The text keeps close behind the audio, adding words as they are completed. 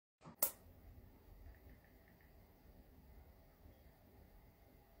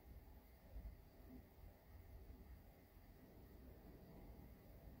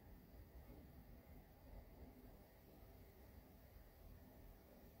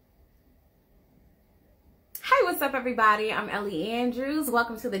what's up, everybody? I'm Ellie Andrews.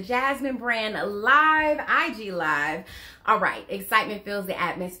 Welcome to the Jasmine Brand Live, IG Live. All right, excitement fills the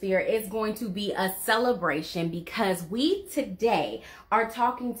atmosphere. It's going to be a celebration because we today are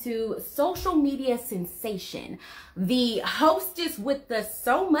talking to social media sensation, the hostess with the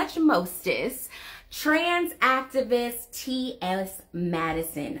so much mostest, trans activist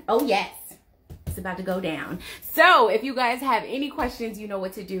Tsmadison. Oh, yes. It's about to go down. So if you guys have any questions, you know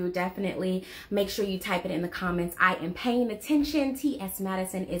what to do. Definitely make sure you type it in the comments. I am paying attention.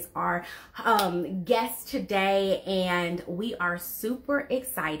 Tsmadison is our guest today, and we are super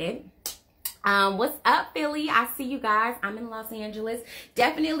excited. What's up, Philly? I see you guys. I'm in Los Angeles.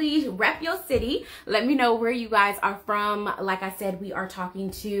 Definitely rep your city. Let me know where you guys are from. Like I said, we are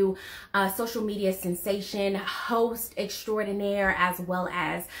talking to social media sensation, host extraordinaire, as well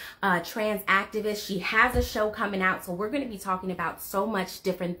as trans activist. She has a show coming out, so we're going to be talking about so much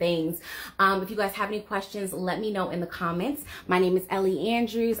different things. If you guys have any questions, let me know in the comments. My name is Ellie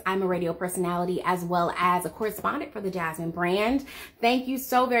Andrews. I'm a radio personality as well as a correspondent for the Jasmine Brand. Thank you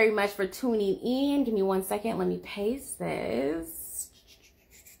so very much for tuning in. Give me 1 second. Let me paste this.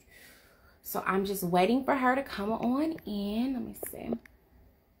 So I'm just waiting for her to come on in. Let me see.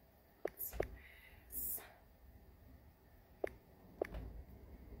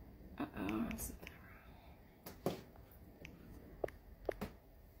 Uh-oh.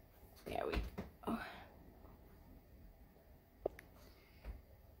 There we go.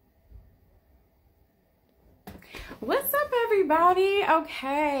 What's up, everybody?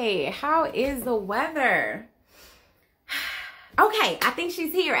 Okay, how is the weather? Okay, I think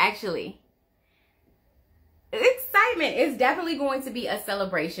she's here, actually. Excitement is definitely going to be a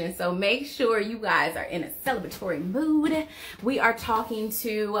celebration, so make sure you guys are in a celebratory mood. We are talking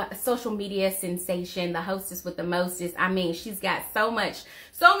to social media sensation, the hostess with the mostest. I mean, she's got so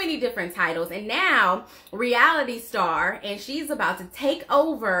many different titles, and now reality star, and she's about to take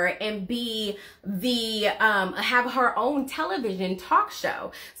over and be the have her own television talk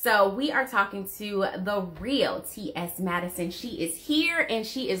show. So we are talking to the real Tsmadison. She is here and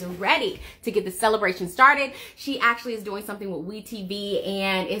she is ready to get the celebration started. She actually is doing something with WeTV,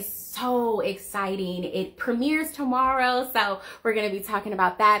 and it's so exciting. It premieres tomorrow, so we're going to be talking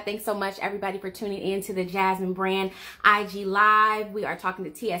about that. Thanks so much, everybody, for tuning in to the Jasmine Brand IG Live. We are talking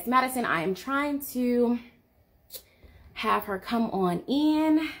to Tsmadison. I am trying to have her come on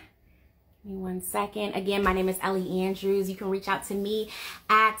in. Give me 1 second. Again, my name is Ellie Andrews. You can reach out to me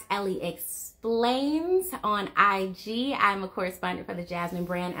at Ellie Explains on IG. I'm a correspondent for the Jasmine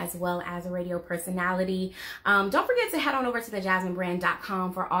Brand as well as a radio personality. Don't forget to head on over to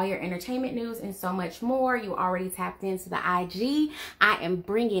thejasminebrand.com for all your entertainment news and so much more. You already tapped into the IG. I am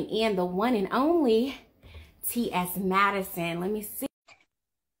bringing in the one and only Tsmadison. Let me see.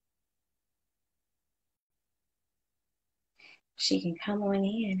 She can come on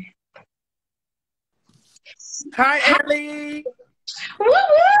in. Hi, Ellie. Woo woo!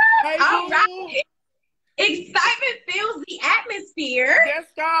 Hey, All right. Excitement fills the atmosphere. Yes,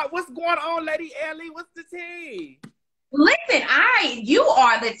 God. What's going on, Lady Ellie? What's the tea? Listen, you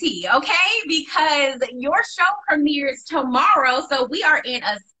are the tea, okay? Because your show premieres tomorrow, so we are in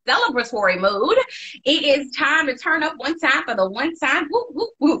a celebratory mood. It is time to turn up one time for the one time. Whoop,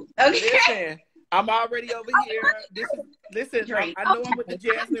 whoop, whoop. Okay. Listen, I'm already over here. Listen, I know I'm with the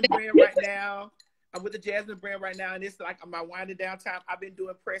Jasmine Brand right now. I'm with the Jasmine Brand right now, and it's like my winding down time. I've been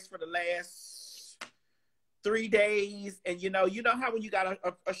doing press for the last 3 days, and you know how when you got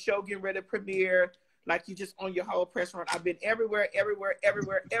a show getting ready to premiere, like you just on your whole press run. I've been everywhere.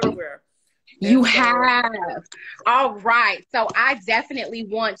 You have. All right. So I definitely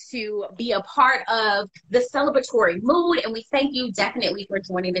want to be a part of the celebratory mood, and we thank you definitely for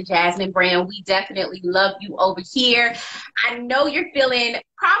joining the Jasmine Brand. We definitely love you over here. I know you're feeling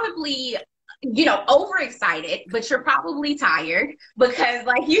probably, overexcited, but you're probably tired because,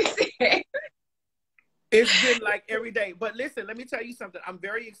 like you said, it's been like every day. But listen, let me tell you something. I'm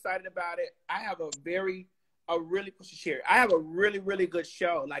very excited about it. I have a really good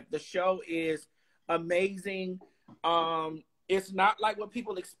show. Like, the show is amazing. It's not like what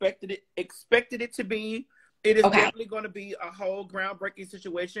people expected it to be. It is definitely going to be a whole groundbreaking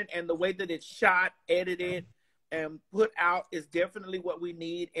situation, and the way that it's shot, edited, and put out is definitely what we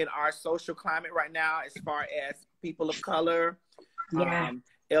need in our social climate right now, as far as people of color,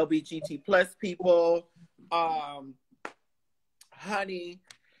 LGBT plus people, so let me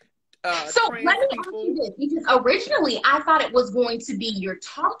ask you this, because originally I thought it was going to be your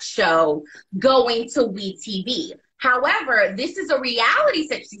talk show going to WeTV. However, this is a reality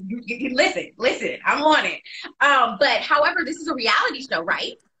section. Listen, I'm on it. But however, this is a reality show,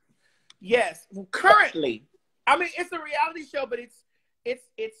 right? Yes, currently I mean, it's a reality show, but it's.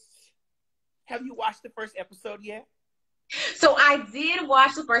 Have you watched the first episode yet? So I did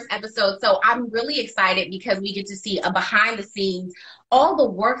watch the first episode. So I'm really excited because we get to see a behind the scenes, all the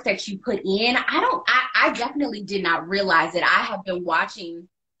work that you put in. I definitely did not realize it. I have been watching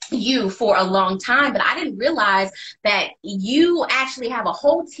you for a long time, but I didn't realize that you actually have a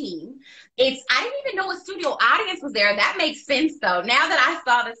whole team. I didn't even know a studio audience was there. That makes sense though. Now that I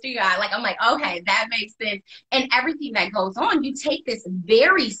saw the studio, I'm like, okay, that makes sense. And everything that goes on, you take this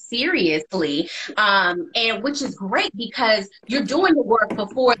very seriously, and which is great because you're doing the work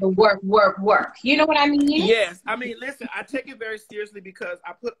before the work. You know what I mean? Yes. I mean, listen, I take it very seriously because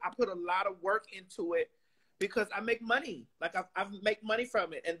I put a lot of work into it. Because I make money, like I make money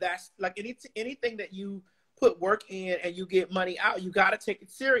from it, and that's like anything that you put work in and you get money out, you got to take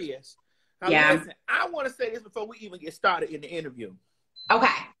it serious. Now, yeah. Listen, I want to say this before we even get started in the interview. Okay.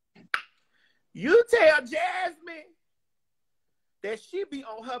 You tell Jasmine that she be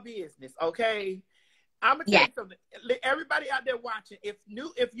on her business, okay? I'm gonna tell you something. Everybody out there watching, if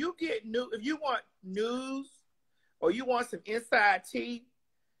you want news or you want some inside tea,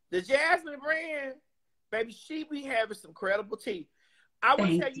 the Jasmine brand. Baby, she be having some credible tea. I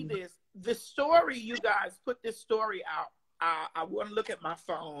will tell you this. The story, you guys put this story out. I want to look at my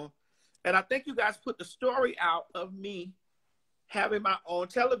phone. And I think you guys put the story out of me having my own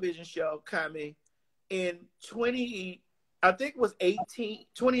television show coming in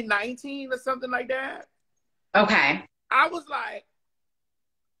 2019 or something like that. Okay. I was like,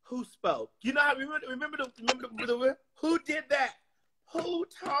 who spoke? You know, remember who did that? Who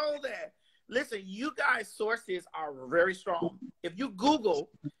told that? Listen, you guys' sources are very strong. If you Google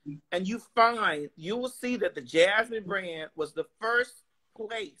and you find, you will see that the Jasmine brand was the first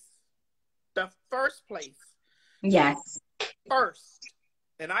place. Yes. First.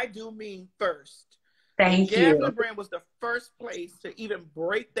 And I do mean first. Thank you. Jasmine brand was the first place to even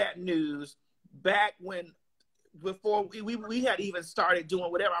break that news back before we had even started doing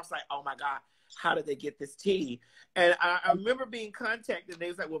whatever. I was like, oh my God, how did they get this tea? And I remember being contacted, and they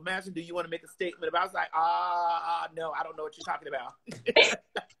was like, well, Madison, do you want to make a statement? But I was like, no, I don't know what you're talking about.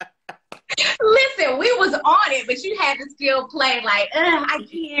 Listen, we was on it, but you had to still play like, I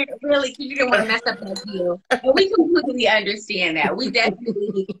can't really, because you didn't want to mess up my deal. And we completely understand that. We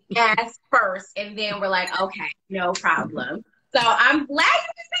definitely asked first, and then we're like, okay, no problem. So I'm glad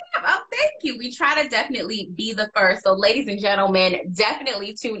you said that. Oh, thank you. We try to definitely be the first. So ladies and gentlemen,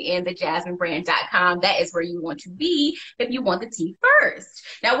 definitely tune in to JasmineBrand.com. That is where you want to be if you want the tea first.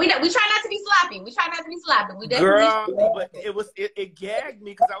 Now we try not to be sloppy. We definitely but it gagged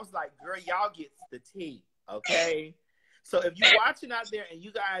me because I was like, girl, y'all get the tea, okay? So if you're watching out there and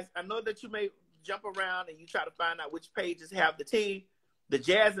you guys, I know that you may jump around and you try to find out which pages have the tea. The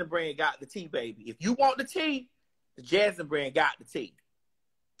Jasmine brand got the tea, baby. If you want the tea, the Jasmine brand got the tea.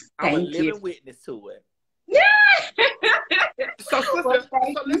 I'm a living witness to it. Yeah. So let's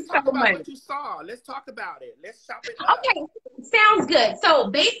talk about what you saw. Let's talk about it. Let's chop it up. Okay, sounds good. So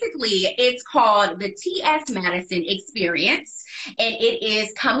basically, it's called the Tsmadison Experience, and it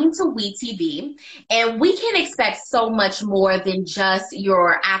is coming to WeTV. And we can expect so much more than just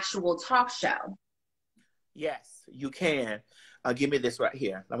your actual talk show. Yes, you can. Give me this right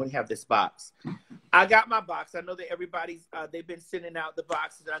here. I'm going to have this box. I got my box. I know that everybody's, they've been sending out the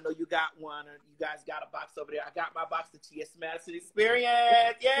boxes. I know you got one, or you guys got a box over there. I got my box, the Tsmadison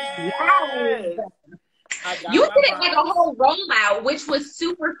Experience. Yes! You did like a whole rollout, which was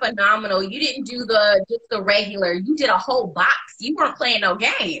super phenomenal. You didn't do just the regular. You did a whole box. You weren't playing no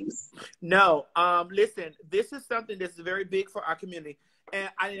games. No. Listen, this is something that's very big for our community.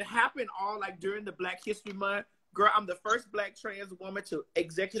 And it happened all like during the Black History Month. Girl, I'm the first Black trans woman to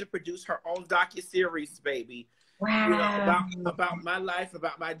executive produce her own docuseries, baby. Wow. You know, about my life,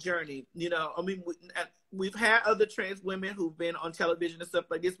 about my journey. You know, I mean, we've had other trans women who've been on television and stuff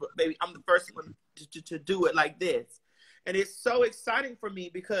like this, but baby, I'm the first one to do it like this. And it's so exciting for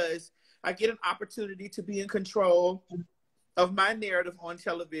me because I get an opportunity to be in control of my narrative on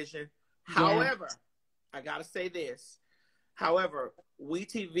television. Yeah. However, I got to say this. However,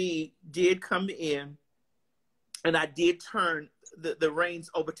 WeTV did come in, and I did turn the reins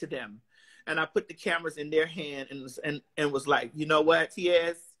over to them. And I put the cameras in their hand and was like, you know what,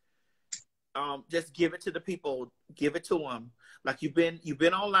 TS? Just give it to the people. Give it to them. Like you've been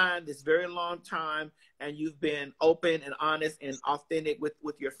online this very long time, and you've been open and honest and authentic with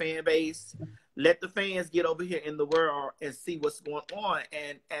your fan base. Let the fans get over here in the world and see what's going on.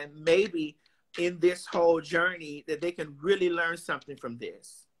 And maybe in this whole journey that they can really learn something from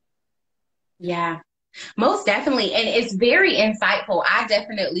this. Yeah. Most definitely. And it's very insightful. I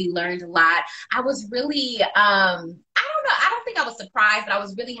definitely learned a lot. I was really, I don't know, I don't think I was surprised, but I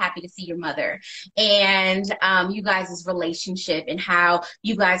was really happy to see your mother and you guys' relationship and how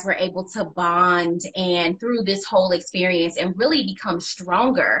you guys were able to bond and through this whole experience and really become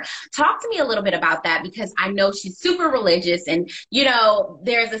stronger. Talk to me a little bit about that because I know she's super religious and, you know,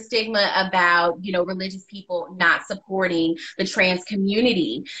 there's a stigma about, you know, religious people not supporting the trans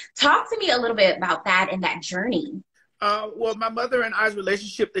community. Talk to me a little bit about that and that journey. Well, my mother and I's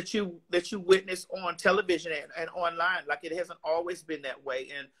relationship that you witness on television and online, like it hasn't always been that way.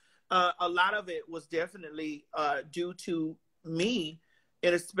 And a lot of it was definitely due to me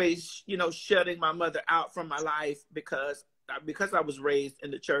in a space, you know, shutting my mother out from my life because I was raised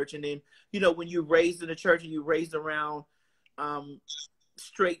in the church. And then, you know, when you're raised in the church and you're raised around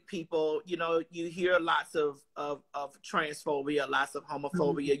straight people, you know, you hear lots of transphobia, lots of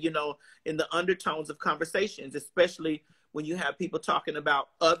homophobia, you know, in the undertones of conversations, especially when you have people talking about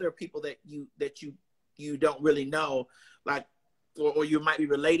other people that you don't really know, like, or you might be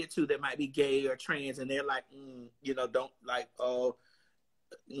related to that might be gay or trans, and they're like, you know, don't like, oh,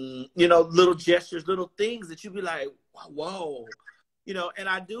 you know, little gestures, little things that you be like, whoa, you know. And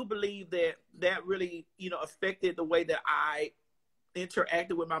I do believe that really, you know, affected the way that I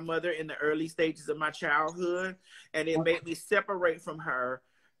interacted with my mother in the early stages of my childhood, and it made me separate from her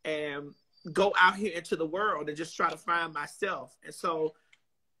and go out here into the world and just try to find myself. And so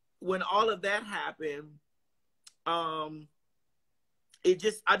when all of that happened, I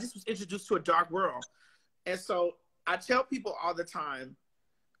just was introduced to a dark world. And so I tell people all the time,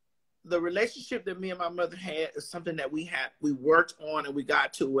 the relationship that me and my mother had is something that we worked on and we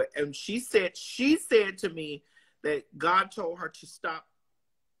got to it. And she said to me that God told her to stop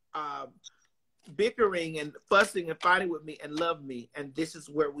bickering and fussing and fighting with me and love me. And this is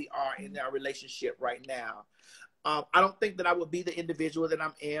where we are in our relationship right now. I don't think that I would be the individual that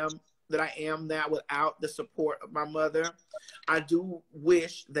I am now without the support of my mother. I do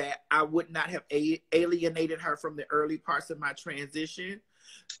wish that I would not have alienated her from the early parts of my transition,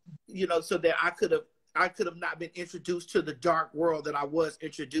 you know, so that I could have not been introduced to the dark world that I was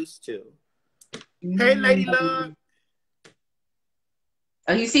introduced to. Hey, Lady Love.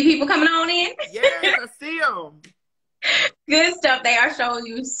 Oh, you see people coming on in? Yes, I see them. Good stuff. They are showing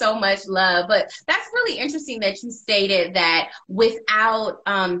you so much love. But that's really interesting that you stated that without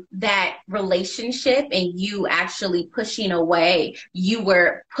that relationship and you actually pushing away, you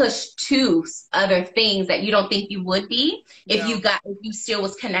were pushed to other things that you don't think you would be if you still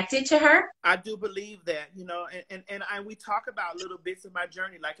was connected to her. I do believe that, you know, and we talk about little bits of my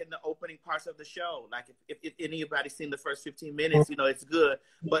journey, like in the opening parts of the show. Like if anybody's seen the first 15 minutes, you know, it's good.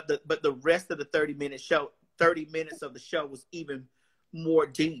 But the rest of the 30 minutes of the show was even more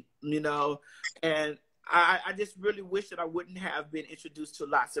deep, you know. And I just really wish that I wouldn't have been introduced to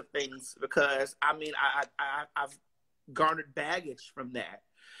lots of things, because I mean I've garnered baggage from that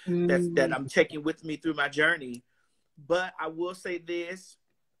that I'm taking with me through my journey. But I will say this,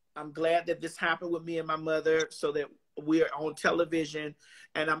 I'm glad that this happened with me and my mother, so that we're on television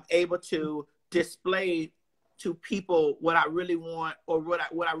and I'm able to display to people what I really want, or what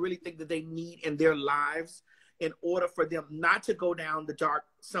I really think that they need in their lives, in order for them not to go down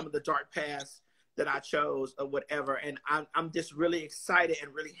some of the dark paths that I chose or whatever. And I'm just really excited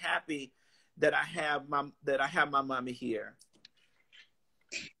and really happy that I have my mommy here.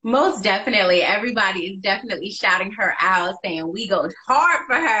 Most definitely. Everybody is definitely shouting her out, saying we go hard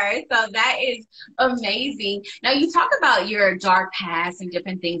for her. So that is amazing. Now, you talk about your dark past and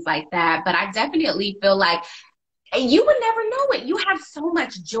different things like that, but I definitely feel like you would never know it. You have so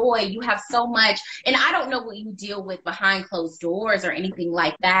much joy. You have so much, and I don't know what you deal with behind closed doors or anything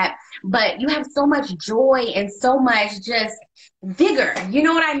like that, but you have so much joy and so much just vigor. You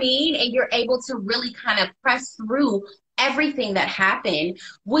know what I mean? And you're able to really kind of press through everything that happened.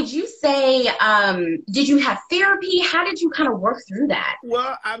 Would you say, did you have therapy? How did you kind of work through that?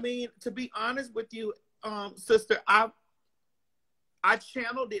 Well, I mean, to be honest with you, sister, I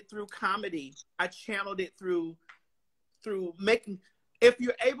channeled it through comedy. I channeled it through making, if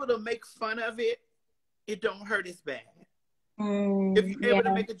you're able to make fun of it, it don't hurt as bad. If you're able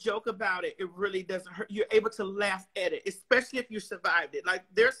to make a joke about it, it really doesn't hurt. You're able to laugh at it, especially if you survived it. Like,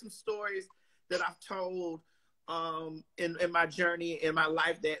 there's some stories that I've told in my journey, in my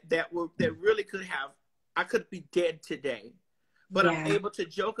life, that really could have, I could be dead today. But I'm able to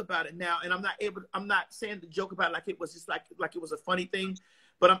joke about it now, and I'm not saying to joke about it like it was just like it was a funny thing,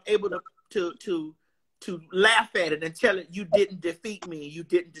 but I'm able to laugh at it and tell it, you didn't defeat me, you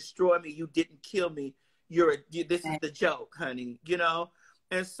didn't destroy me, you didn't kill me. This is the joke, honey, you know?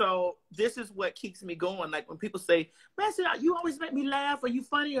 And so this is what keeps me going. Like when people say, Madison, you always make me laugh, or you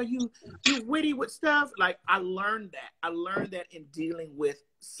funny, or you witty with stuff. Like I learned that. I learned that in dealing with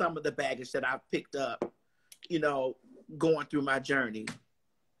some of the baggage that I've picked up, you know, going through my journey.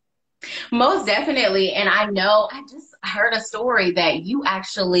 Most definitely. And I know I just heard a story that you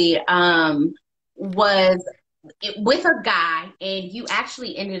actually was with a guy and you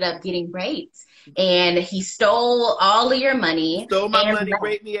actually ended up getting raped, and he stole all of your money. Stole my money,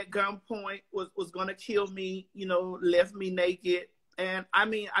 raped me at gunpoint, was going to kill me, you know, left me naked. And I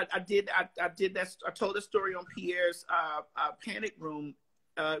mean, I did that. I told the story on Pierre's Panic Room.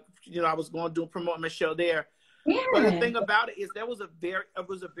 You know, I was going to promote my show there. Yeah. But the thing about it is it was a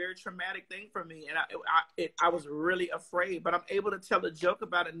very traumatic thing for me, and I was really afraid. But I'm able to tell a joke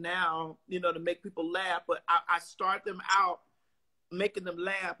about it now, you know, to make people laugh. But I start them out making them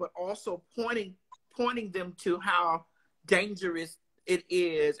laugh, but also pointing them to how dangerous it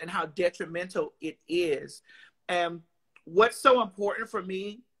is and how detrimental it is. And what's so important for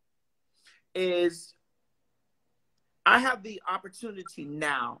me is I have the opportunity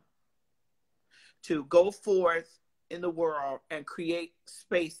now to go forth in the world and create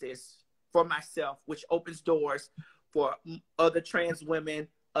spaces for myself, which opens doors for other trans women,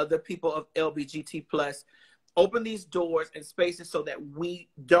 other people of LBGT+. Open these doors and spaces so that we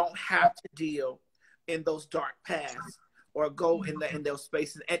don't have to deal in those dark paths or go in those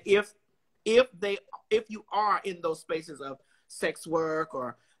spaces. And if you are in those spaces of sex work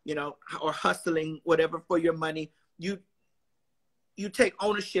or, you know, or hustling, whatever, for your money, you take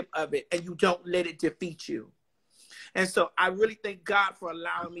ownership of it and you don't let it defeat you. And so I really thank God for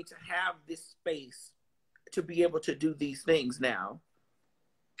allowing me to have this space to be able to do these things now.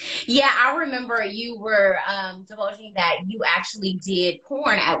 Yeah, I remember you were divulging that you actually did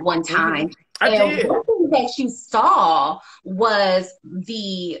porn at one time. I did. One thing that you saw was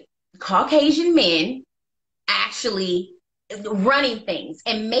the Caucasian men actually running things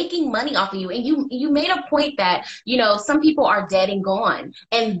and making money off of you. And you made a point that, you know, some people are dead and gone,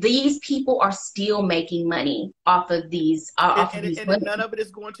 and these people are still making money off of these and none of it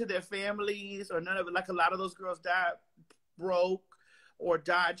is going to their families, or none of it. Like a lot of those girls died broke or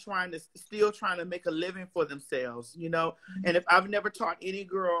died still trying to make a living for themselves, you know. And if I've never taught any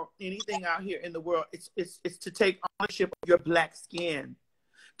girl anything out here in the world, it's to take ownership of your Black skin.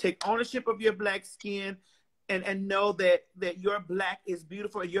 Take ownership of your Black skin. And know that your Black is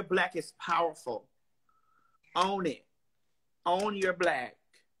beautiful and your Black is powerful. Own it. Own your Black.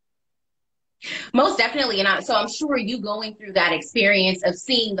 Most definitely. And so I'm sure you going through that experience of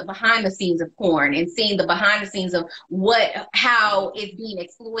seeing the behind the scenes of porn and seeing the behind the scenes of how it's being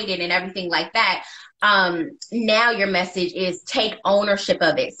exploited and everything like that. Now your message is take ownership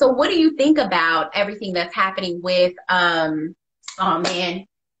of it. So what do you think about everything that's happening with, oh man,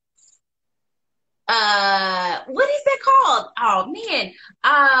 what is that called? Oh man.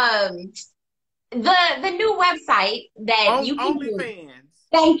 The new website that you can OnlyFans.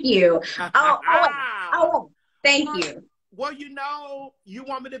 Thank you. Thank you. Well, you know, you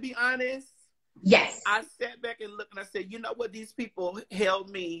want me to be honest? Yes. I sat back and looked and I said, you know what? These people held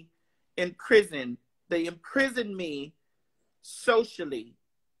me in prison. They imprisoned me socially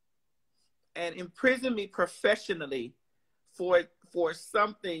and imprisoned me professionally for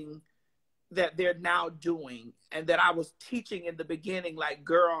something that they're now doing and that I was teaching in the beginning. Like,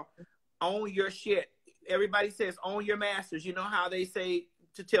 girl, own your shit. Everybody says own your masters. You know how they say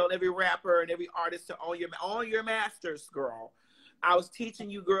to tell every rapper and every artist to own your masters, girl. I was teaching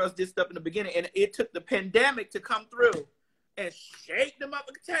you girls this stuff in the beginning, and it took the pandemic to come through and shake them up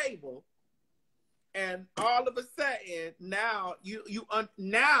at the table. And all of a sudden, now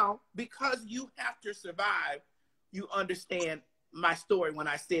now because you have to survive, you understand my story when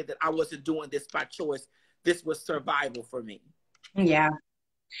I said that I wasn't doing this by choice. This was survival for me. Yeah.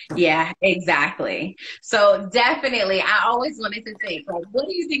 Yeah, exactly. So definitely, I always wanted to think, like, what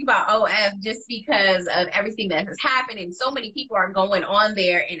do you think about OF, just because of everything that has happened and so many people are going on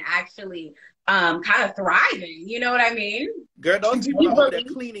there and actually kind of thriving, you know what I mean? Girl, those people are over there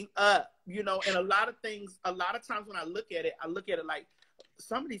cleaning up, you know, and a lot of times when I look at it like,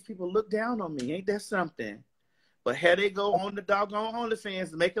 some of these people look down on me. Ain't that something? But here they go on the doggone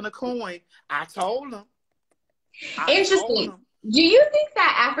OnlyFans making a coin. I told them. Interesting. Do you think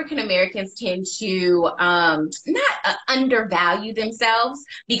that African Americans tend to not undervalue themselves?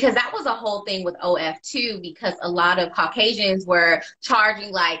 Because that was a whole thing with OF too, because a lot of Caucasians were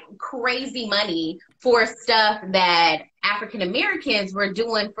charging like crazy money for stuff that African Americans were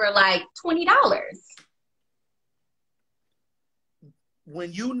doing for like $20.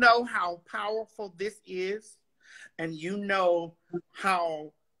 When you know how powerful this is, and you know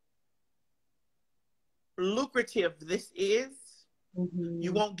how lucrative this is,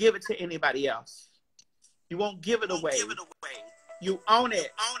 you won't give it to anybody else. You won't give it away. You own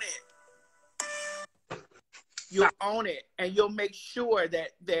it. You'll own it, and you'll make sure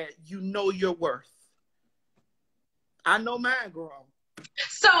that you know your worth. I know mine, girl.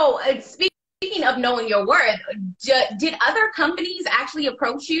 So, speaking of knowing your worth, did other companies actually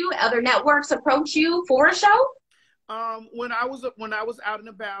approach you? Other networks approach you for a show? When I was out and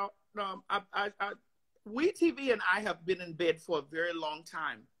about, WeTV and I have been in bed for a very long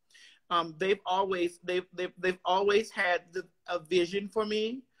time. They've always had a vision for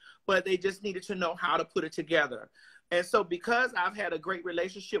me, but they just needed to know how to put it together. And so because I've had a great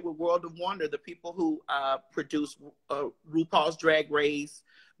relationship with World of Wonder, the people who produce RuPaul's Drag Race,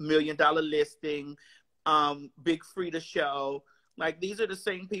 $1 Million Listing, Big Frida Show, like these are the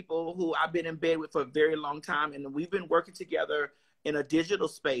same people who I've been in bed with for a very long time. And we've been working together in a digital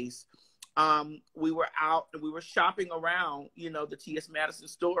space. We were out and we were shopping around, you know, the Tsmadison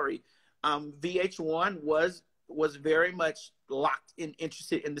story. VH1 was very much locked in,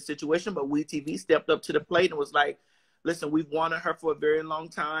 interested in the situation, but WeTV stepped up to the plate and was like, listen, we've wanted her for a very long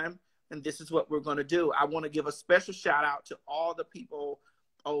time, and this is what we're going to do. I want to give a special shout out to all the people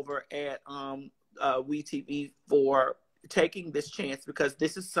over at WeTV for taking this chance, because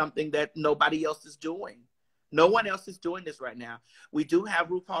this is something that nobody else is doing. No one else is doing this right now. We do have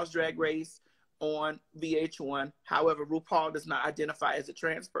RuPaul's Drag Race on VH1. However, RuPaul does not identify as a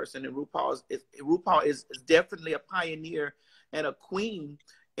trans person, and RuPaul is definitely a pioneer and a queen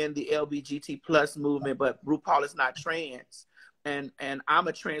in the LGBT plus movement, but RuPaul is not trans. And I'm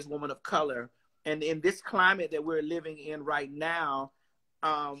a trans woman of color. And in this climate that we're living in right now,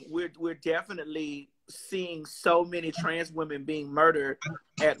 we're definitely seeing so many trans women being murdered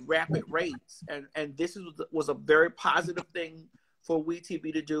at rapid rates. And this was a very positive thing for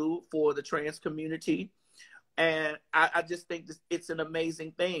WeTV to do for the trans community. And I just think it's an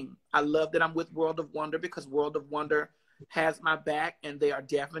amazing thing. I love that I'm with World of Wonder, because World of Wonder has my back, and they are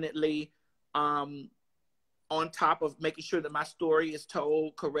definitely on top of making sure that my story is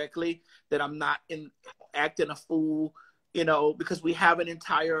told correctly, that I'm not acting a fool, you know, because we have an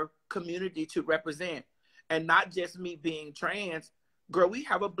entire community to represent. And not just me being trans, girl, we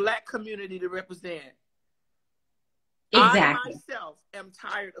have a Black community to represent. Exactly. I myself am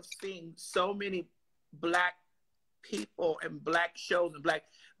tired of seeing so many Black people and Black shows and Black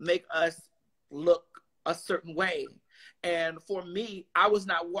make us look a certain way. And for me, I was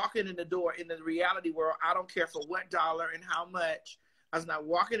not walking in the door in the reality world. I don't care for what dollar and how much. I was not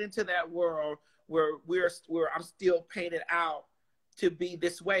walking into that world where I'm still painted out to be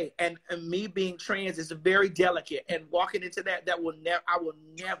this way. And me being trans is very delicate. And walking into that I will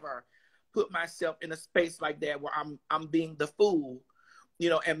never put myself in a space like that where I'm being the fool, you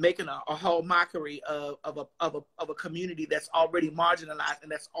know, and making a whole mockery of a community that's already marginalized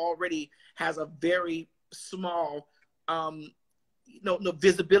and that's already has a very small no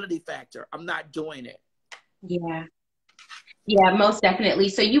visibility factor. I'm not doing it. Yeah, most definitely.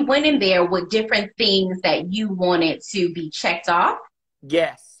 So you went in there with different things that you wanted to be checked off?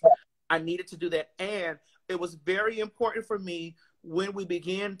 Yes, I needed to do that. And it was very important for me when we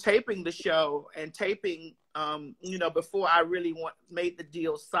began taping the show and taping, you know, before I really made the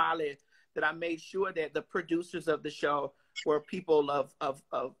deal solid, that I made sure that the producers of the show were people of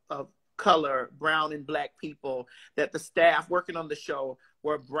color, brown and Black people, that the staff working on the show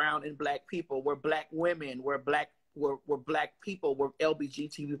were brown and Black people, were Black women, were Black people, were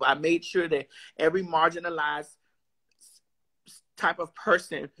LGBT people. I made sure that every marginalized type of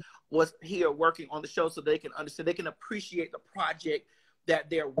person was here working on the show, so they can understand, they can appreciate the project that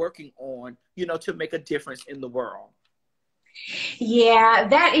they're working on, you know, to make a difference in the world. Yeah,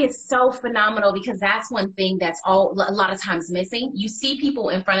 that is so phenomenal, because that's one thing that's a lot of times missing. You see people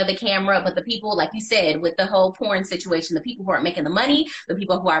in front of the camera, but the people, like you said, with the whole porn situation, the people who are making the money, the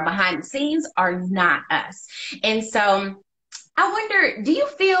people who are behind the scenes are not us. And so I wonder, do you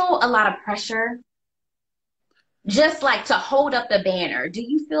feel a lot of pressure just like to hold up the banner? Do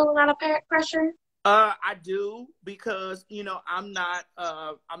you feel a lot of pressure? I do, because, you know, I'm not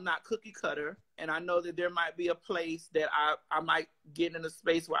cookie cutter, and I know that there might be a place that I might get in a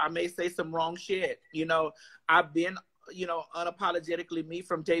space where I may say some wrong shit. You know, I've been, you know, unapologetically me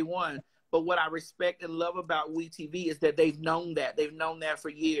from day one. But what I respect and love about WeTV is that they've known that. They've known that for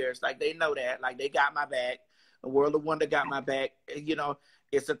years. Like, they know that. Like, they got my back. The World of Wonder got my back. You know,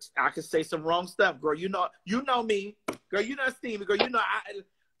 I could say some wrong stuff, girl. You know me, girl. You know Stevie, girl. You know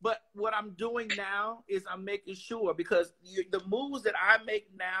But what I'm doing now is I'm making sure, because the moves that I make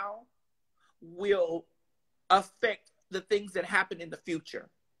now will affect the things that happen in the future.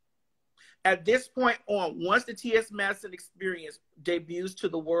 At this point on, once the Tsmadison experience debuts to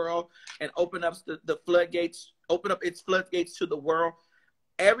the world and open up the floodgates, open up its floodgates to the world,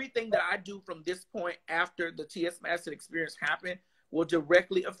 everything that I do from this point after the Tsmadison experience happened will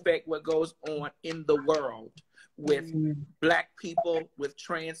directly affect what goes on in the world with Black people, with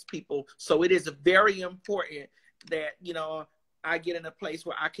trans people. So it is very important that, you know, I get in a place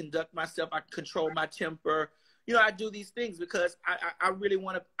where I conduct myself, I control my temper. You know, I do these things because I really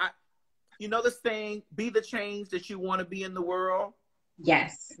want to, you know the saying, be the change that you want to be in the world?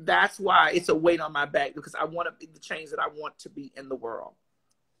 Yes. That's why it's a weight on my back, because I want to be the change that I want to be in the world.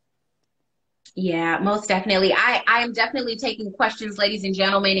 Yeah, most definitely. I am definitely taking questions, ladies and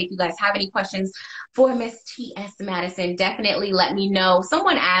gentlemen. If you guys have any questions for Miss T.S. Madison, definitely let me know.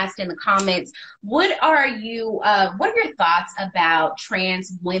 Someone asked in the comments, what are your thoughts about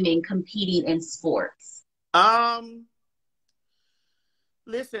trans women competing in sports?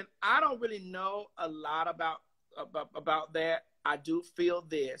 Listen, I don't really know a lot about that. I do feel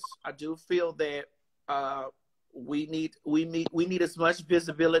this. I do feel that we need as much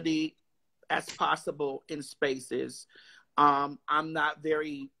visibility as possible in spaces. I'm not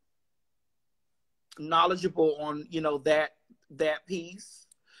very knowledgeable on, you know, that piece,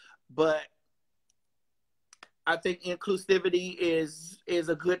 but I think inclusivity is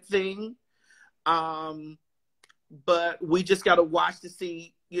a good thing. But we just got to watch to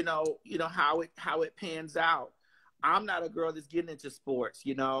see, you know how it pans out. I'm not a girl that's getting into sports,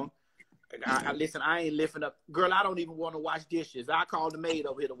 you know. Listen, I ain't lifting up. Girl, I don't even want to wash dishes. I call the maid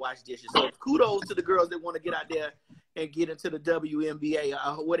over here to wash dishes. So kudos to the girls that want to get out there and get into the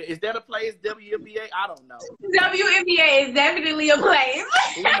WNBA. What is that a place? WNBA? I don't know. WNBA is definitely a place.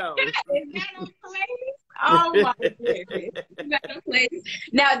 Who knows? Is that a place? Oh my goodness.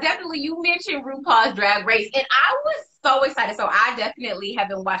 Now, definitely, you mentioned RuPaul's Drag Race, and I was so excited. So I definitely have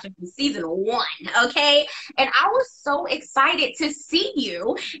been watching from season 1, okay? And I was so excited to see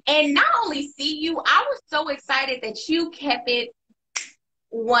you. And not only see you, I was so excited that you kept it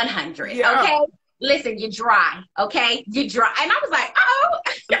 100, yeah. Okay? Listen, you're dry, okay? You're dry. And I was like, oh.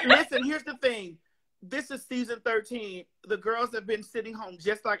 Listen, here's the thing. This is season 13. The girls have been sitting home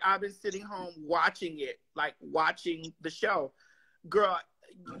just like I've been sitting home watching it, like watching the show. Girl,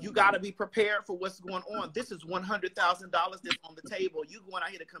 you got to be prepared for what's going on. This is $100,000 that's on the table. You going out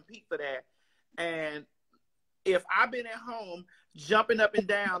here to compete for that. And if I've been at home jumping up and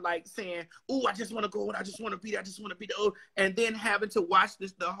down, like saying, "Ooh, I just want to go and I just want to be the," and then having to watch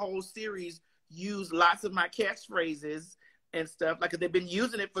the whole series use lots of my catchphrases and stuff, like they've been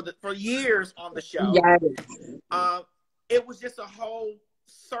using it for years on the show. Yes. It was just a whole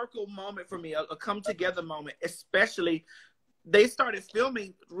circle moment for me, a come together moment. Especially, they started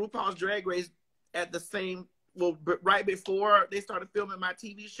filming RuPaul's Drag Race at the same, right before they started filming my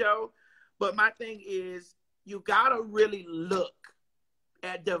TV show. But my thing is, you gotta really look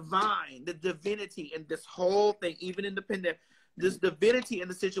at the divinity in this whole thing, even independent. This divinity in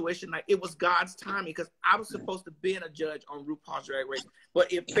the situation, like it was God's timing, because I was supposed to be a judge on RuPaul's Drag Race,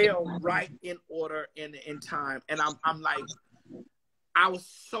 but it fell right in order in time. And I'm like, I was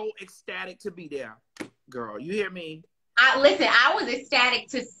so ecstatic to be there, girl. You hear me? Listen, I was ecstatic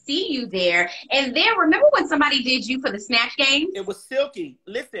to see you there. And then remember when somebody did you for the Snatch Game? It was Silky.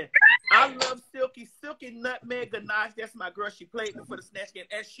 Listen, I love Silky. Silky Nutmeg Ganache, that's my girl. She played me for the Snatch Game,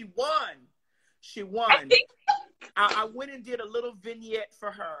 and she won. She won. I went and did a little vignette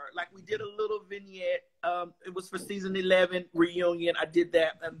for her. Like, we did a little vignette. It was for season 11 reunion. I did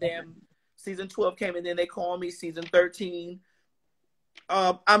that. And then season 12 came, and then they called me season 13.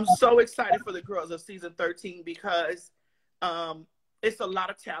 I'm so excited for the girls of season 13 because it's a lot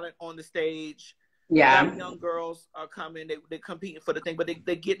of talent on the stage. Yeah. A lot of young girls are coming. They're competing for the thing, but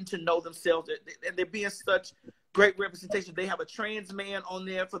they're getting to know themselves. And they're being such great representation. They have a trans man on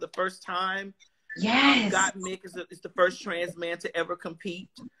there for the first time. Yes. God Mick is the first trans man to ever compete.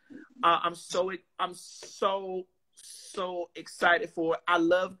 I'm so excited for it. I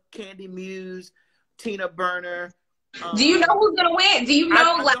love Candy Muse, Tina Burner. Do you know who's gonna win? Do you know?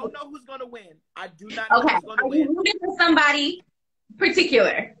 I don't know who's gonna win. I do not know who's gonna win. Are you rooting for somebody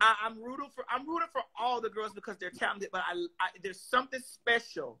particular? I'm rooting for all the girls because they're talented. But there's something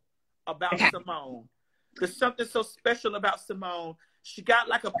special about Simone. There's something so special about Simone. She got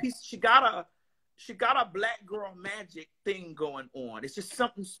like a piece. She got a black girl magic thing going on. It's just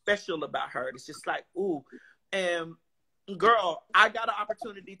something special about her. It's just like, ooh. And girl, I got an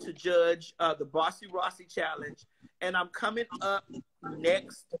opportunity to judge the Bossy Rossi Challenge. And I'm coming up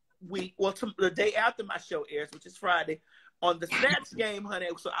next week, well, the day after my show airs, which is Friday, on the Snatch Game, honey.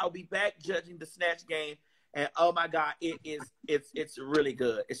 So I'll be back judging the Snatch Game. And oh my God, it's really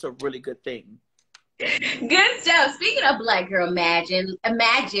good. It's a really good thing. Good stuff. Speaking of Black Girl Magic,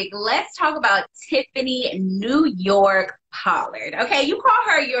 let's talk about Tiffany New York Pollard. Okay, you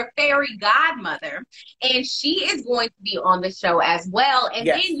call her your fairy godmother, and she is going to be on the show as well. And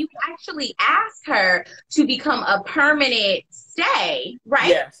Yes. then you actually asked her to become a permanent stay, right?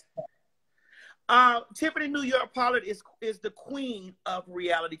 Yes. Tiffany New York Pollard is the queen of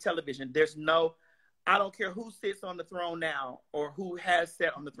reality television. I don't care who sits on the throne now or who has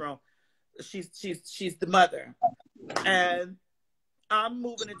sat on the throne. She's the mother, and I'm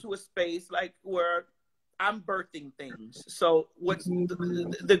moving into a space like where I'm birthing things. So what's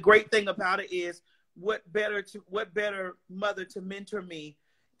the great thing about it is what better mother to mentor me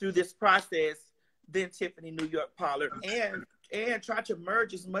through this process than Tiffany New York Pollard, and try to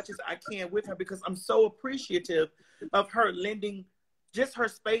merge as much as I can with her, because I'm so appreciative of her lending just her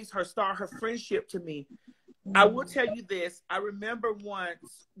space, her star, her friendship to me. I will tell you this. I remember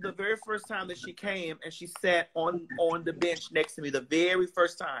once, the very first time that she came and she sat on the bench next to me, the very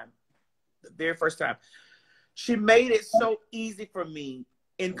first time, she made it so easy for me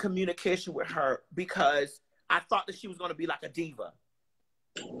in communication with her, because I thought that she was going to be like a diva.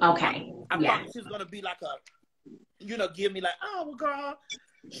 Okay. I thought she was going to be like give me like, oh, well, girl.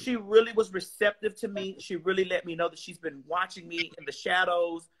 She really was receptive to me. She really let me know that she's been watching me in the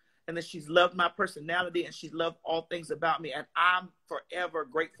shadows, and that she's loved my personality, and she's loved all things about me. And I'm forever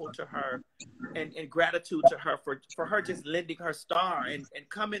grateful to her and gratitude to her for her just lending her star and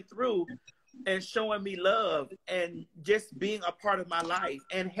coming through and showing me love and just being a part of my life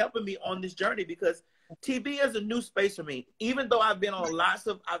and helping me on this journey, because TV is a new space for me. Even though I've been on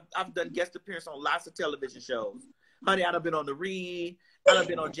I've done guest appearance on lots of television shows. Honey, I've been on The Read. I've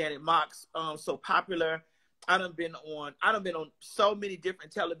been on Janet Mock's So Popular. I done been on so many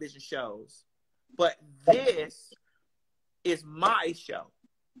different television shows, but this is my show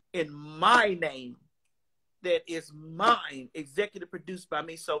in my name, that is mine, executive produced by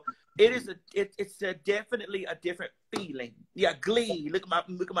me. So it's definitely a different feeling. Yeah, Glee. Look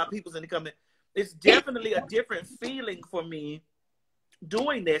at my peoples in the comment. It's definitely a different feeling for me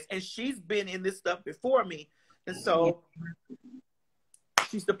doing this, and she's been in this stuff before me, and so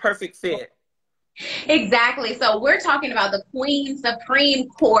she's the perfect fit. Exactly. So we're talking about the Queen Supreme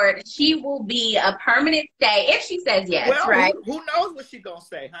Court. She will be a permanent stay if she says yes, well, right? Who knows what she's gonna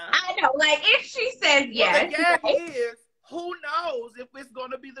say, huh? I know, like if she says yes. The gag right? is, who knows if it's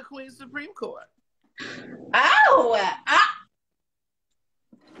gonna be the Queen Supreme Court?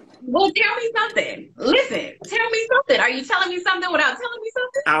 Well, tell me something. Listen, tell me something. Are you telling me something without telling me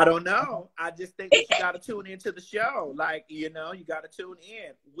something? I don't know. I just think that you got to tune into the show. Like, you got to tune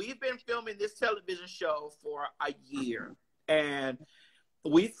in. We've been filming this television show for a year, and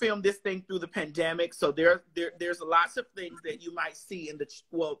we filmed this thing through the pandemic. So there's lots of things that you might see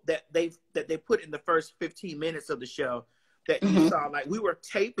that they put in the first 15 minutes of the show that you saw. Like, we were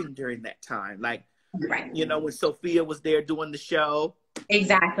taping during that time. Like, right. When Sophia was there doing the show.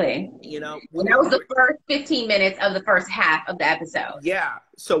 That was the first 15 minutes of the first half of the episode. Yeah.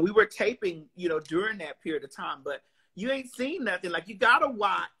 So we were taping, during that period of time, but you ain't seen nothing. Like, you got to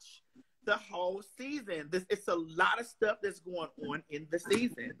watch the whole season. It's a lot of stuff that's going on in the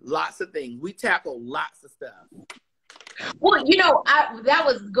season. Lots of things. We tackle lots of stuff. Well, that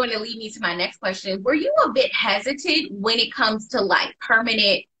was going to lead me to my next question. Were you a bit hesitant when it comes to like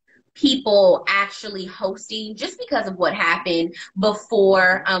permanent people actually hosting, just because of what happened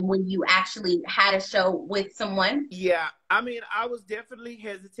before when you actually had a show with someone? Yeah, I mean, I was definitely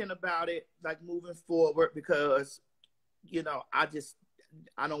hesitant about it, like moving forward, because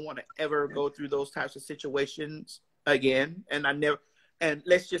I don't want to ever go through those types of situations again, and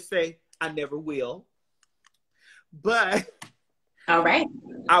let's just say I never will. But all right,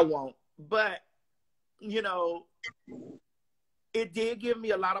 I won't. But it did give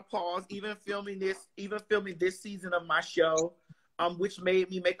me a lot of pause, even filming this season of my show, which made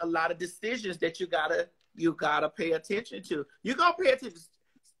me make a lot of decisions that you gotta pay attention to. You're gonna pay attention.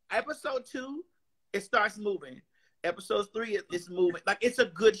 Episode 2, it starts moving. Episode 3, it's moving. Like, it's a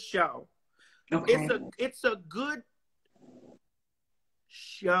good show. Okay. It's a good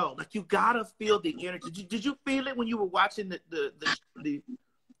show. Like, you gotta feel the energy. Did you feel it when you were watching the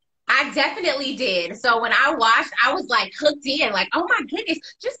I definitely did. So when I watched, I was like hooked in, like, oh my goodness,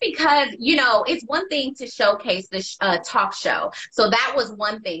 just because, you know, it's one thing to showcase the talk show. So that was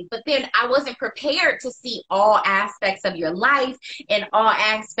one thing. But then I wasn't prepared to see all aspects of your life and all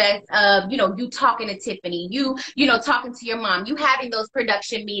aspects of, you know, you talking to Tiffany, you know, talking to your mom, you having those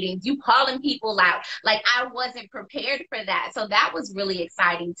production meetings, you calling people out. Like, I wasn't prepared for that. So that was really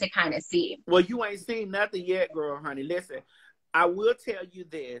exciting to kind of see. Well, you ain't seen nothing yet, girl, honey. Listen, I will tell you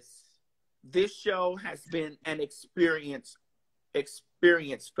this. This show has been an experience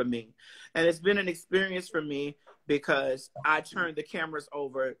for me. And it's been an experience for me because I turned the cameras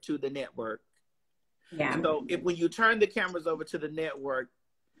over to the network. Yeah. So when you turn the cameras over to the network,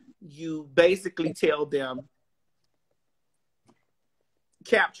 you basically tell them,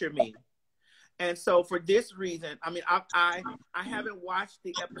 capture me. And so for this reason, I mean, I haven't watched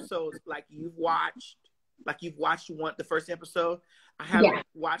the episodes like you've watched. Like you've watched the first episode. I haven't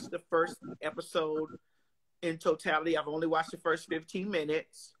watched the first episode in totality. I've only watched the first 15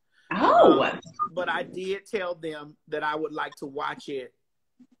 minutes. Oh. But I did tell them that I would like to watch it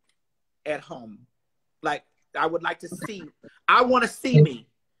at home. Like, I would like to see. I want to see me.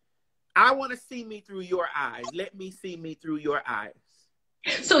 I want to see me through your eyes. Let me see me through your eyes.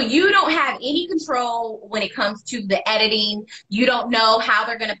 So you don't have any control when it comes to the editing. You don't know how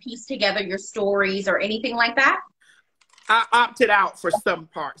they're going to piece together your stories or anything like that? I opted out for some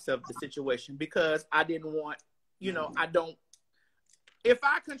parts of the situation because I didn't want, you know, I don't. If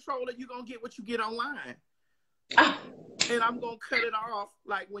I control it, you're going to get what you get online. Oh. And I'm going to cut it off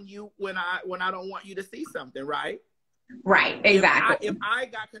like when I don't want you to see something, right? Right, exactly. If I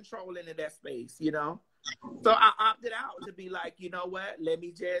got control into that space, you know? So I opted out to be like, you know what?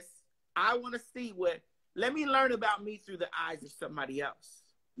 I want to see let me learn about me through the eyes of somebody else.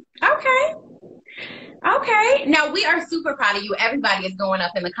 Okay. Okay. Now, we are super proud of you. Everybody is going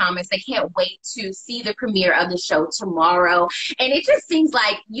up in the comments. They can't wait to see the premiere of the show tomorrow. And it just seems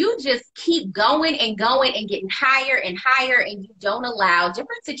like you just keep going and going and getting higher and higher, and you don't allow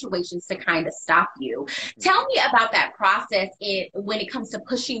different situations to kind of stop you. Tell me about that process when it comes to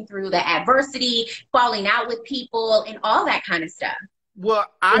pushing through the adversity, falling out with people, and all that kind of stuff. Well,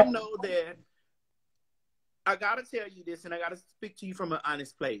 I know that I got to tell you this, and I got to speak to you from an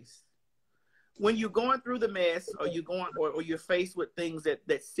honest place. When you're going through the mess, or you're faced with things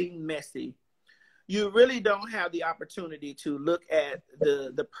that seem messy, you really don't have the opportunity to look at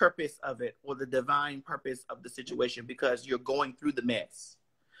the purpose of it or the divine purpose of the situation because you're going through the mess.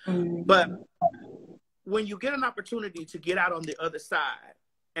 Mm-hmm. But when you get an opportunity to get out on the other side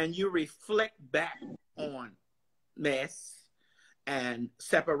and you reflect back on mess and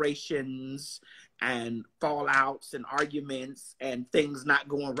separations and fallouts and arguments and things not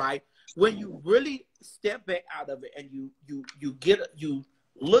going right, when you really step back out of it and you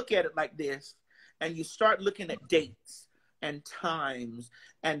look at it like this and you start looking at dates and times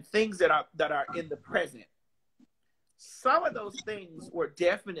and things that are in the present, some of those things were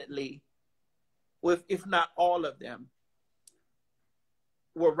definitely, if not all of them,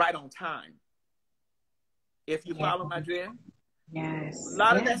 were right on time. If you follow my dream. Yes. A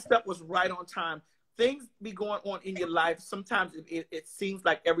lot of that stuff was right on time. Things be going on in your life. Sometimes it seems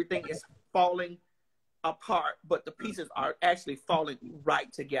like everything is falling apart, but the pieces are actually falling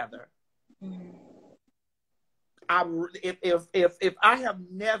right together. Mm. If I have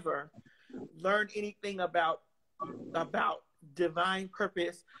never learned anything about divine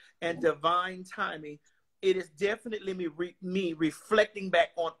purpose and divine timing, it is definitely me reflecting back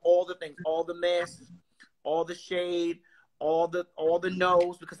on all the things, all the mess, all the shade, all the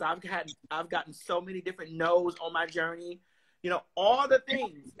no's, because I've gotten so many different no's on my journey. You know, all the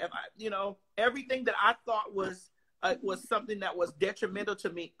things, everything that I thought was something that was detrimental to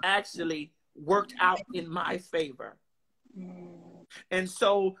me actually worked out in my favor. And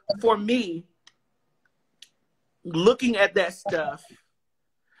so for me, looking at that stuff,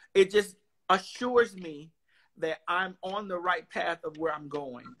 it just assures me that I'm on the right path of where I'm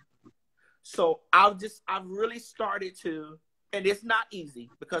going. So I've really started to, and it's not easy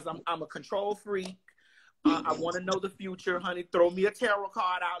because I'm a control freak. I want to know the future, honey. Throw me a tarot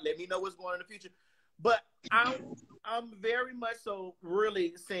card out. Let me know what's going on in the future. But I'm very much so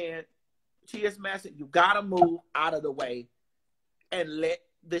really saying, Madison, you gotta move out of the way and let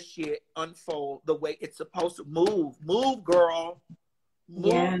the shit unfold the way it's supposed to. Move, girl.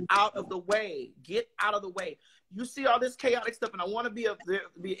 Move out of the way. Get out of the way. You see all this chaotic stuff, and I want to be an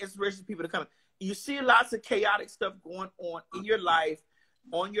inspiration to people to come. You see lots of chaotic stuff going on in your life,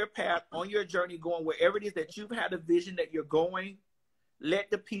 on your path, on your journey, going wherever it is that you've had a vision that you're going. Let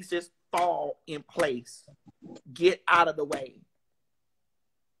the pieces fall in place. Get out of the way.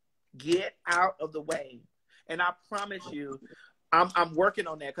 Get out of the way. And I promise you, I'm working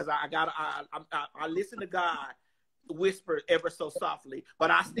on that, because I listen to God whisper ever so softly, but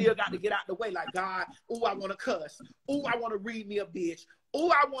I still got to get out the way. Like, God, ooh, I want to cuss. Ooh, I want to read me a bitch. Ooh,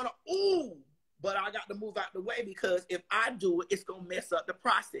 I want to, ooh. But I got to move out the way, because if I do it, it's going to mess up the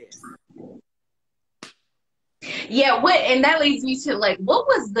process. Yeah, and that leads me to, like, what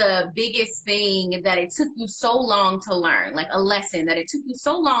was the biggest thing that it took you so long to learn? Like, a lesson that it took you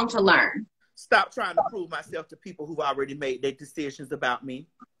so long to learn? Stop trying to prove myself to people who've already made their decisions about me.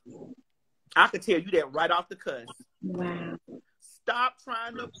 I could tell you that right off the cuss. Wow. Stop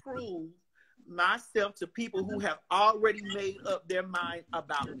trying to prove myself to people who have already made up their mind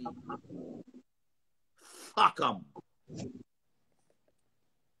about me. Fuck them.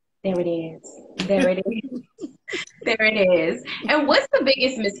 There it is. There it is. There it is. And what's the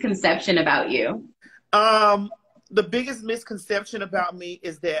biggest misconception about you? The biggest misconception about me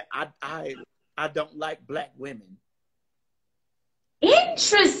is that I don't like Black women.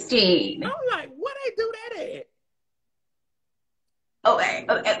 Interesting. I'm like, what they do that at? Okay.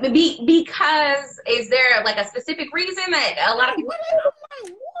 Because is there like a specific reason that a lot of people? I'm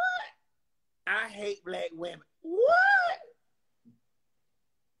like, what? I hate Black women. What?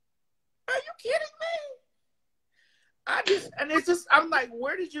 Are you kidding me? I'm like,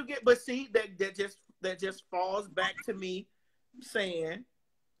 where did you get? But see, that just falls back to me saying,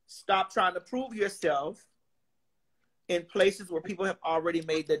 stop trying to prove yourself in places where people have already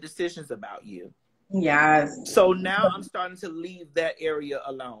made their decisions about you. Yes. So now I'm starting to leave that area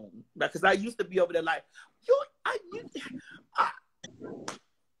alone, because I used to be over there like,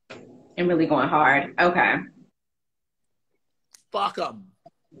 and really going hard. Okay. Fuck them.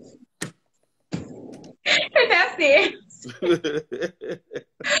 And that's it.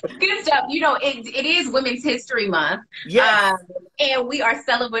 Good stuff. You know, it is Women's History Month. Yes. And we are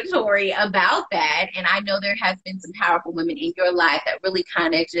celebratory about that. And I know there has been some powerful women in your life that really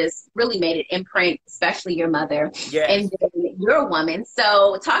kind of just really made an imprint, especially your mother. Yes. And then your woman.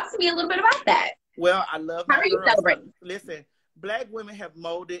 So talk to me a little bit about that. Well, I love How are you celebrating? Listen, Black women have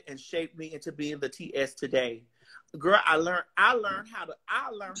molded and shaped me into being the TS today. Girl, I learned how to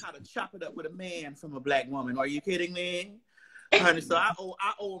chop it up with a man from a Black woman. Are you kidding me? Honey, so I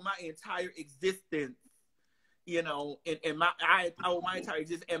owe my entire existence, you know, I owe my entire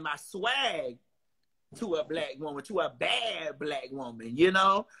existence and my swag to a Black woman, to a bad Black woman, you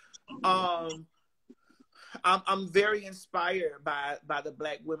know? I'm very inspired by the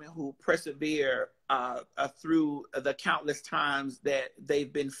Black women who persevere through the countless times that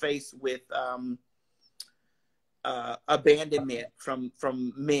they've been faced with abandonment from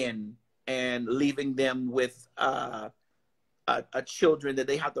men, and leaving them with a children that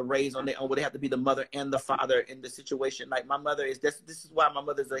they have to raise on their own, where they have to be the mother and the father in the situation. Like my mother is, this is why my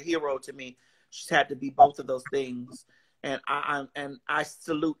mother's a hero to me. She's had to be both of those things. And I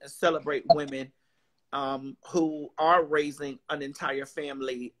salute and celebrate women who are raising an entire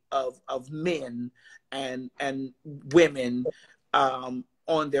family of men and women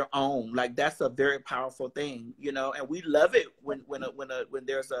on their own. Like that's a very powerful thing, you know. And we love it when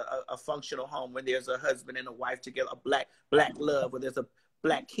there's a functional home, when there's a husband and a wife together, a black love, when there's a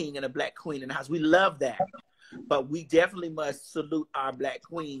Black king and a Black queen in the house. We love that. But we definitely must salute our Black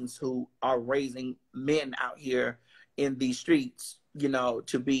queens who are raising men out here in these streets, you know,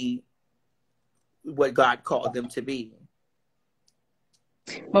 to be what God called them to be.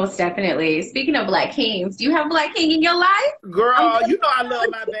 Most definitely. Speaking of Black kings, do you have a Black king in your life? Girl, you know I love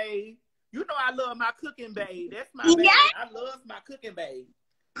my babe. You know I love my cooking babe. That's my babe. I love my cooking babe.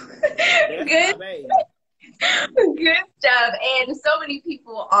 That's Good. my babe. Good stuff. And so many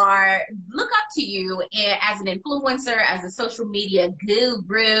people look up to you as an influencer, as a social media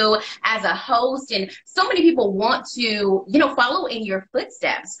guru, as a host, and so many people want to, you know, follow in your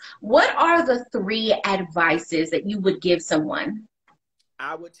footsteps. What are the 3 advices that you would give someone?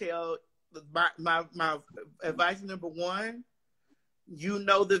 I would tell my advice number 1, you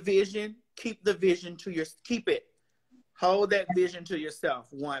know the vision, keep the vision keep it. Hold that vision to yourself,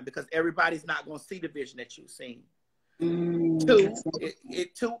 1, because everybody's not going to see the vision that you've seen. 2,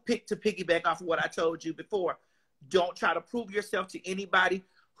 to piggyback off of what I told you before, don't try to prove yourself to anybody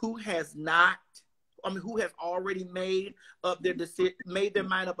who has already made their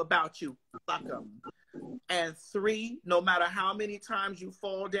mind up about you. Fuck them. And 3, no matter how many times you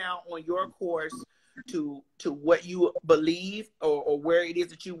fall down on your course to what you believe or where it is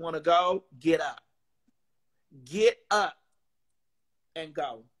that you want to go, get up. Get up and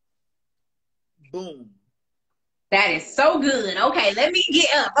go. Boom. That is so good. Okay, let me get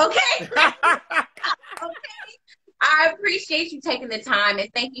up. Okay. Okay. I appreciate you taking the time, and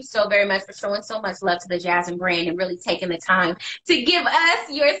thank you so very much for showing so much love to the Jasmine brand and really taking the time to give us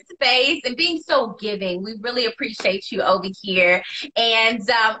your space and being so giving. We really appreciate you over here. And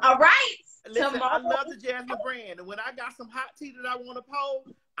all right. Listen, I love the Jasmine brand, and when I got some hot tea that I want to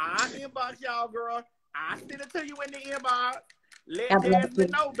post, I inbox y'all, girl. I send it to you in the inbox. Let Jasmine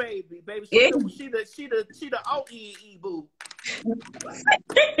know, baby. Baby, she the OEE boo. Thank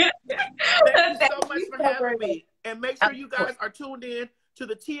you so much for having me. And make sure you guys are tuned in to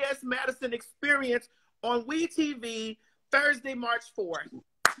the Tsmadison experience on WeTV Thursday, March 4th.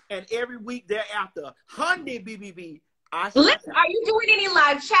 And every week thereafter. Honey BBB. Listen, are you doing any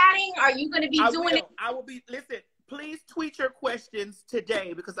live chatting? Are you going to be doing it? I will be. Listen, please tweet your questions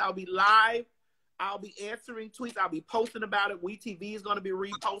today because I'll be live. I'll be answering tweets. I'll be posting about it. WeTV is going to be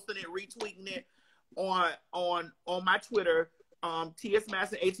reposting it, retweeting it on my Twitter,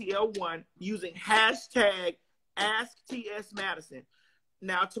 Tsmadison ATL1, using hashtag AskTSMadison.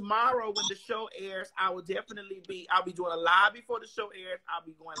 Now tomorrow when the show airs, I'll be doing a live before the show airs. I'll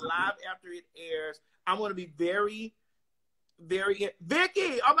be going live after it airs. I'm going to be very Vicky,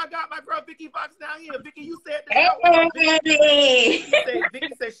 oh my God, my girl Vicky Fox down here. Vicky, you said that. Vicky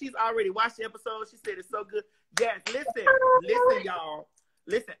said she's already watched the episode. She said it's so good. Yes, listen, y'all.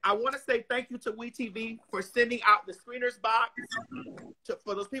 Listen, I want to say thank you to WeTV for sending out the screeners box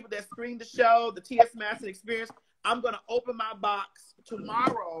for those people that screened the show, the Tsmadison experience. I'm going to open my box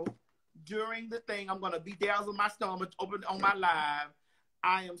tomorrow during the thing. I'm going to be down on my stone. I'm going to open on my live.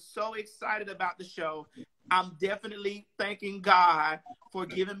 I am so excited about the show. I'm definitely thanking God for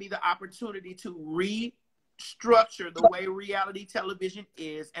giving me the opportunity to restructure the way reality television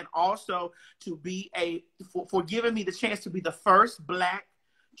is, and also to be for giving me the chance to be the first Black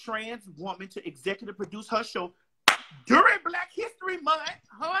trans woman to executive produce her show during Black History Month,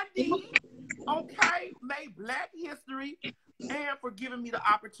 honey. Okay, made Black history, and for giving me the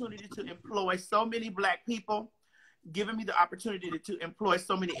opportunity to employ so many Black people, giving me the opportunity to employ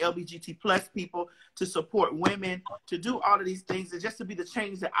so many LGBT plus people, to support women, to do all of these things, and just to be the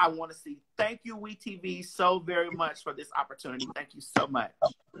change that I want to see. Thank you, WeTV, so very much for this opportunity. Thank you so much.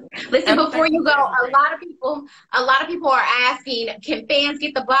 Listen, before you go, a lot of people are asking, can fans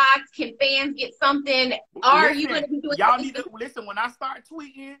get the box? Can fans get something? Are you going to be doing? Y'all need to listen. When I start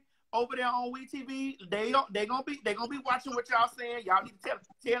tweeting over there on WeTV, they gonna be watching what y'all saying. Y'all need to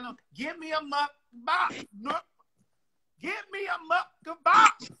tell them, give me a box. Give me a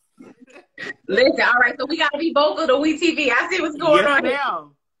box. Listen, all right, so we got to be vocal to WeTV. I see what's going on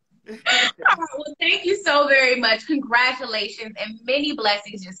now. All right, well, thank you so very much. Congratulations and many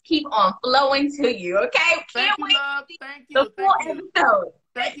blessings. Just keep on flowing to you, okay? Thank you, love. Thank you. The full episode.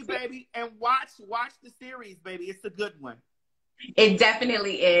 Thank you, baby. And watch the series, baby. It's a good one. It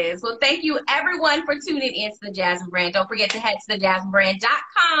definitely is. Well, thank you everyone for tuning in to the Jasmine Brand. Don't forget to head to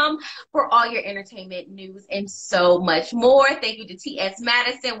thejasminebrand.com for all your entertainment news and so much more. Thank you to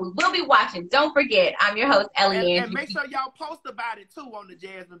Tsmadison. We will be watching. Don't forget, I'm your host, Ellie Andrews. And make sure y'all post about it too on the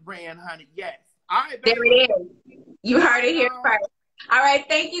Jasmine Brand, honey. Yes. All right, baby. There it is. You heard it here first. All right.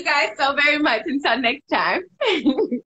 Thank you guys so very much. Until next time.